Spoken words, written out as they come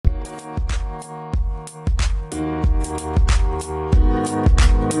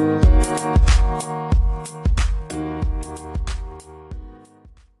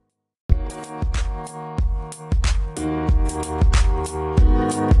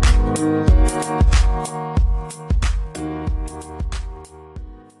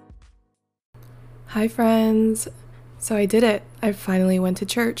Hi friends! So I did it. I finally went to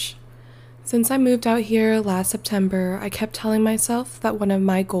church. Since I moved out here last September, I kept telling myself that one of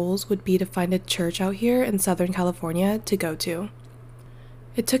my goals would be to find a church out here in Southern California to go to.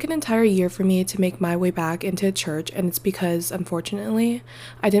 It took an entire year for me to make my way back into a church, and it's because, unfortunately,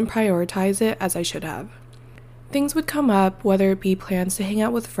 I didn't prioritize it as I should have. Things would come up, whether it be plans to hang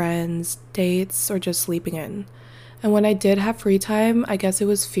out with friends, dates, or just sleeping in. And when I did have free time, I guess it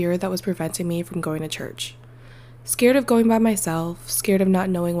was fear that was preventing me from going to church. Scared of going by myself, scared of not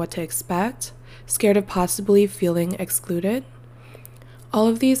knowing what to expect, scared of possibly feeling excluded. All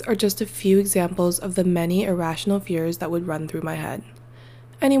of these are just a few examples of the many irrational fears that would run through my head.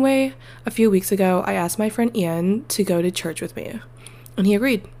 Anyway, a few weeks ago, I asked my friend Ian to go to church with me, and he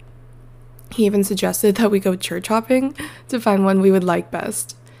agreed. He even suggested that we go church hopping to find one we would like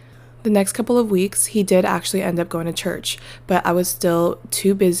best. The next couple of weeks, he did actually end up going to church, but I was still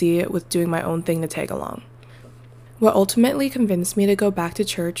too busy with doing my own thing to tag along. What ultimately convinced me to go back to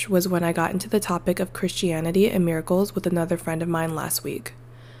church was when I got into the topic of Christianity and miracles with another friend of mine last week.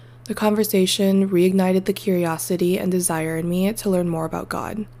 The conversation reignited the curiosity and desire in me to learn more about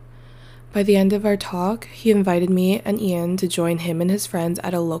God. By the end of our talk, he invited me and Ian to join him and his friends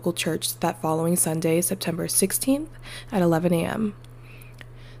at a local church that following Sunday, September 16th at 11 a.m.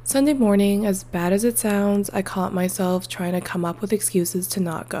 Sunday morning, as bad as it sounds, I caught myself trying to come up with excuses to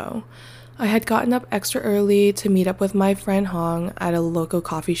not go. I had gotten up extra early to meet up with my friend Hong at a local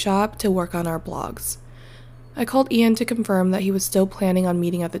coffee shop to work on our blogs. I called Ian to confirm that he was still planning on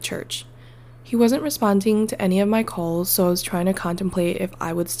meeting at the church. He wasn't responding to any of my calls, so I was trying to contemplate if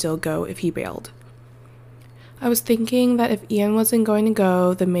I would still go if he bailed. I was thinking that if Ian wasn't going to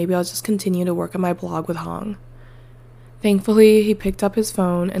go, then maybe I'll just continue to work on my blog with Hong. Thankfully, he picked up his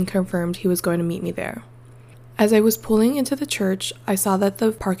phone and confirmed he was going to meet me there. As I was pulling into the church, I saw that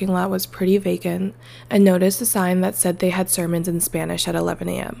the parking lot was pretty vacant and noticed a sign that said they had sermons in Spanish at 11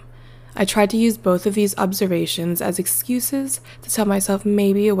 a.m. I tried to use both of these observations as excuses to tell myself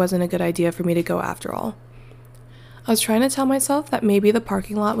maybe it wasn't a good idea for me to go after all. I was trying to tell myself that maybe the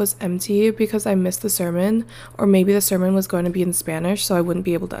parking lot was empty because I missed the sermon, or maybe the sermon was going to be in Spanish so I wouldn't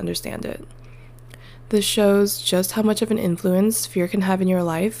be able to understand it. This shows just how much of an influence fear can have in your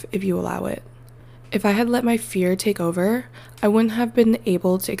life if you allow it. If I had let my fear take over, I wouldn't have been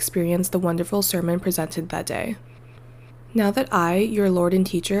able to experience the wonderful sermon presented that day. Now that I, your Lord and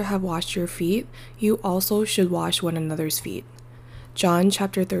teacher, have washed your feet, you also should wash one another's feet. John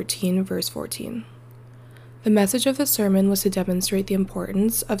chapter 13, verse 14. The message of the sermon was to demonstrate the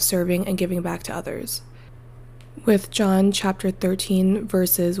importance of serving and giving back to others. With John chapter 13,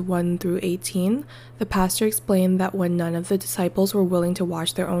 verses 1 through 18, the pastor explained that when none of the disciples were willing to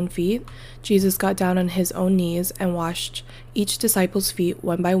wash their own feet, Jesus got down on his own knees and washed each disciple's feet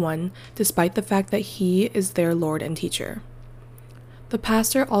one by one, despite the fact that he is their Lord and teacher. The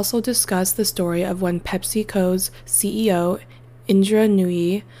pastor also discussed the story of when PepsiCo's CEO, Indra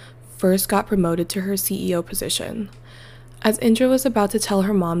Nooyi, first got promoted to her CEO position. As Indra was about to tell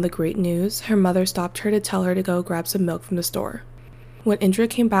her mom the great news, her mother stopped her to tell her to go grab some milk from the store. When Indra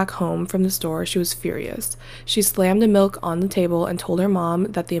came back home from the store, she was furious. She slammed the milk on the table and told her mom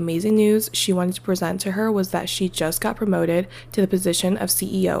that the amazing news she wanted to present to her was that she just got promoted to the position of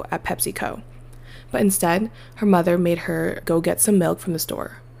CEO at PepsiCo. But instead, her mother made her go get some milk from the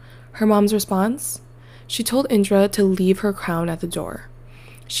store. Her mom's response? She told Indra to leave her crown at the door.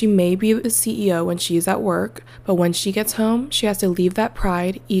 She may be the CEO when she's at work, but when she gets home, she has to leave that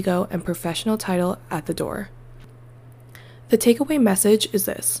pride, ego, and professional title at the door. The takeaway message is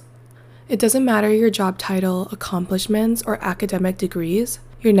this. It doesn't matter your job title, accomplishments, or academic degrees.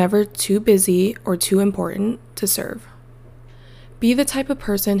 You're never too busy or too important to serve. Be the type of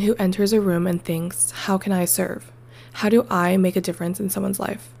person who enters a room and thinks, how can I serve? How do I make a difference in someone's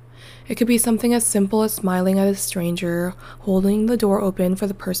life? It could be something as simple as smiling at a stranger, holding the door open for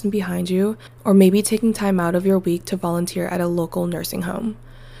the person behind you, or maybe taking time out of your week to volunteer at a local nursing home.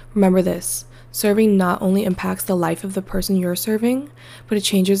 Remember this, serving not only impacts the life of the person you're serving, but it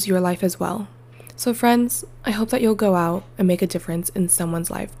changes your life as well. So friends, I hope that you'll go out and make a difference in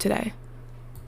someone's life today.